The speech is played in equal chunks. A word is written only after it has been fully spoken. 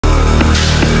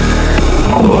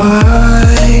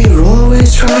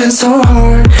trying so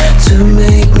hard to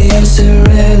make me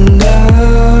surrender.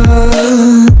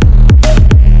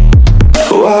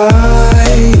 Why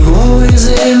you always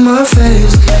in my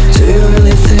face? Do you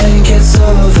really think it's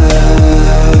over?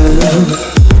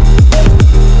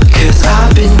 'Cause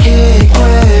I've been kicked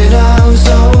when I'm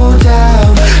so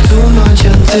down, too much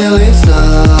until it's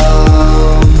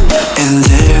numb. And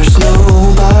there's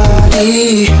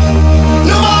nobody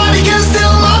can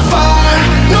steal my fire.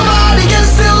 Nobody can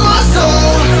steal my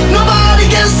soul. Nobody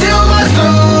can steal my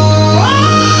soul.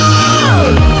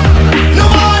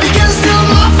 Nobody can steal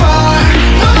my fire.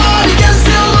 Nobody can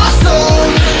steal my soul.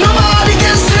 Nobody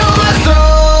can steal my soul.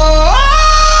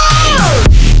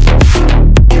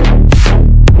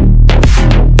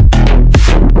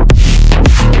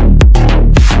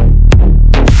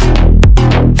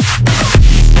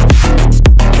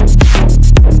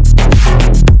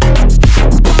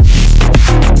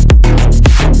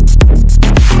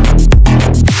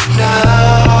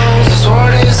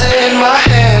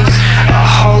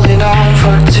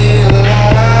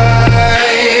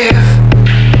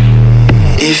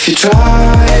 If you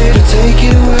try to take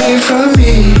it away from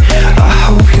me, I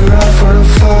hope you're out for a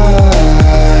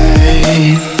fight.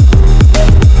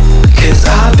 'Cause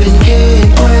I've been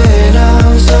kicked when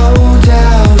I'm so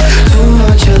down, too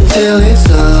much until it's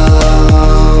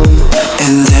numb.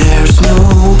 And there's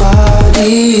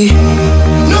nobody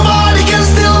can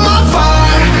steal my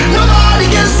fire. Nobody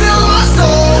can steal my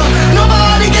soul.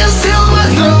 Nobody can steal my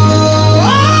soul.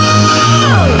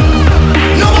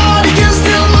 Nobody can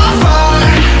steal my fire.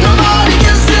 Nobody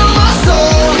can steal my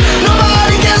soul.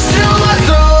 Nobody can steal my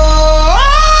soul.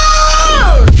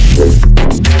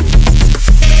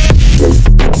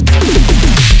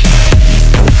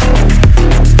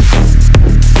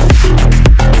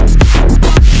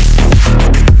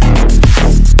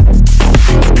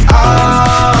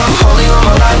 I'm holding on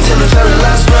my life till the very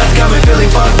last breath. Got me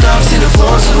feeling fucked up, see the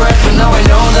floors are red, but now I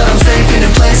know that I'm safe in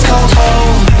a place called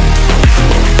home.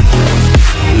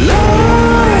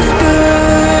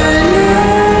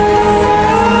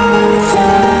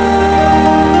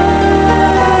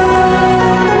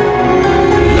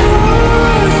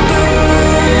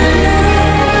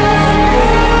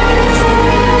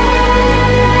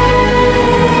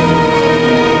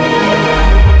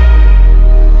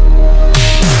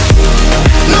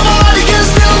 Nobody can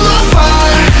steal my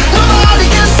fire. Nobody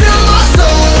can steal my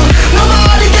soul.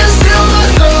 Nobody can steal my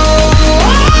soul.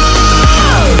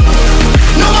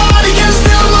 Nobody can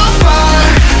steal my fire.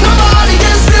 Nobody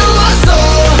can steal my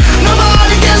soul.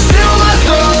 Nobody can steal my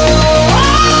soul.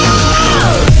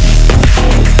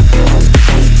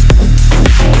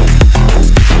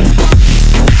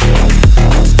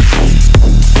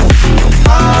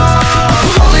 I'm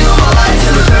holding on my life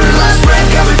till the very last breath.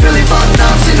 Got me feeling fucked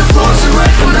up, see the floors are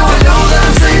red, but now I know that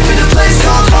I'm safe in a place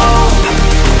called home.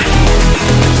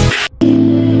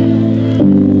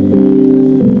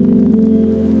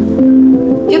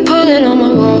 You're pulling on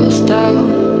my walls down.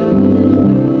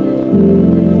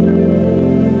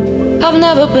 I've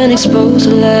never been exposed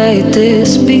like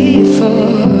this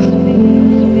before.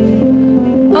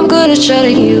 I'm good at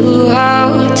shutting you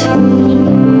out.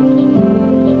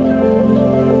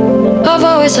 I've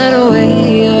always had a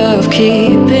way of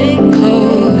keeping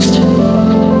closed.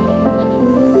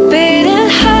 Beating,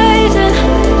 hiding,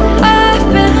 I've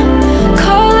been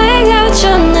calling out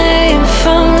your name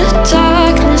from the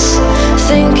darkness,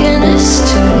 thinking it's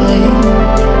too late.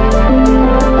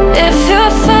 If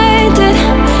you're finding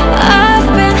I've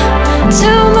been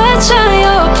too much on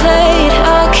your plate,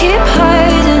 I'll keep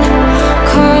hiding,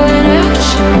 calling out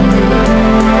your name,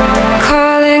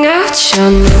 calling out your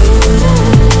name.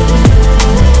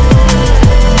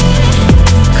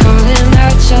 Calling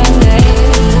out your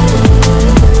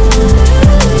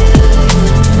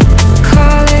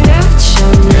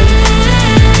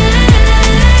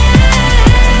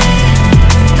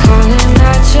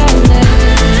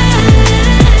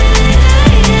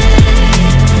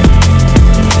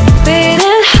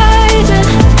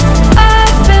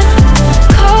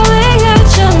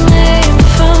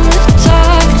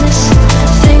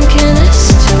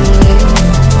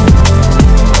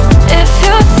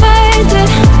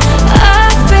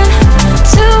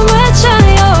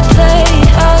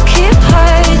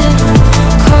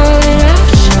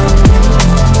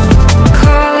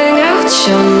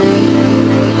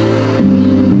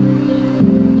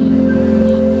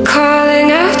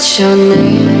your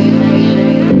name.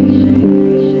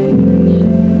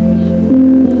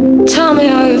 Tell me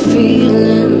how you're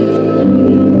feeling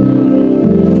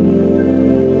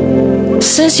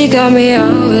since you got me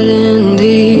out in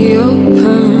the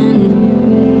open.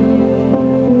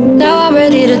 Now I'm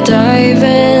ready to dive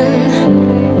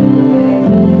in.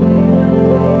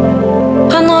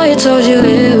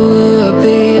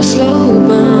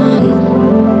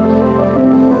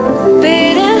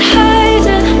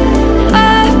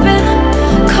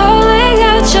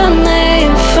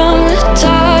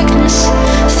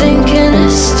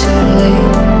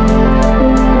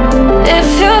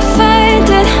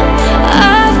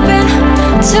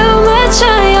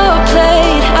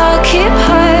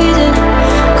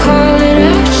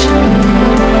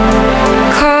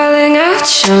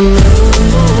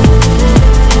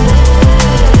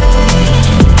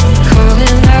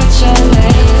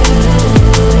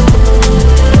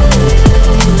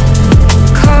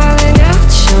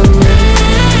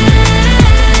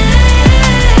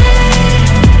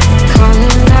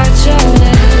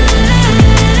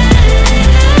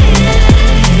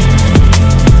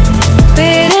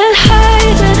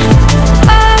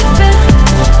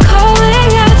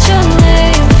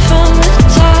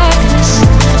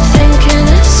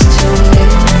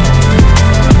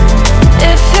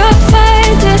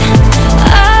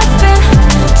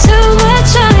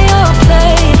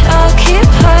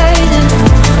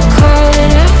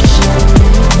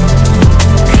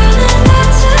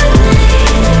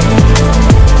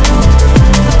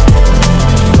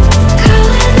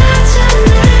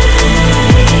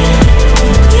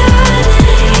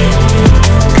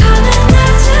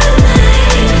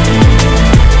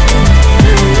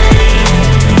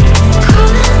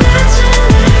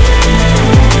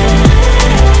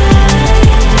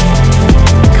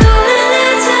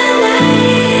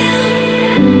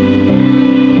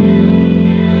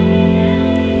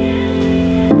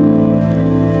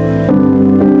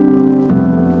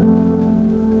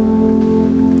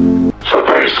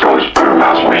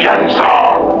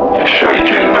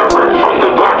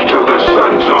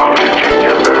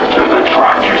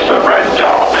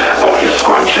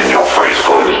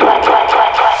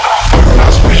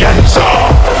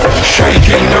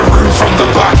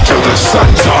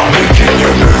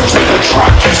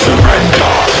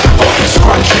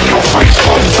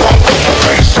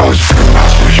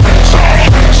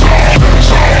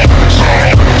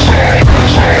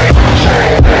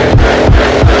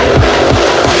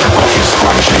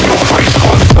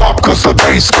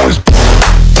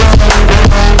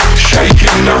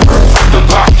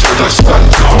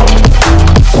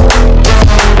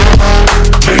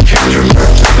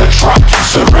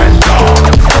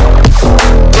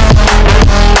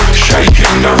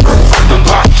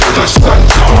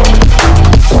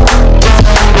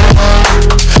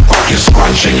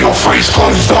 scrunching your face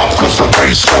closed up cause the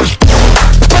bass goes.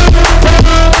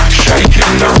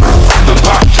 Shaking the roof from the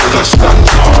back to the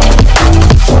center.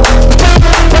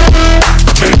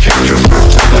 Making you move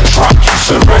to the track you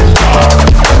surrender.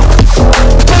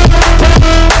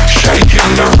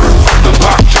 Shaking the roof from the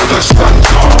back to the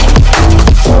center.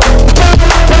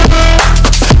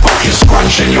 You're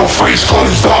scrunching your face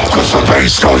closed up cause the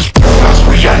bass goes as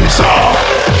we enter.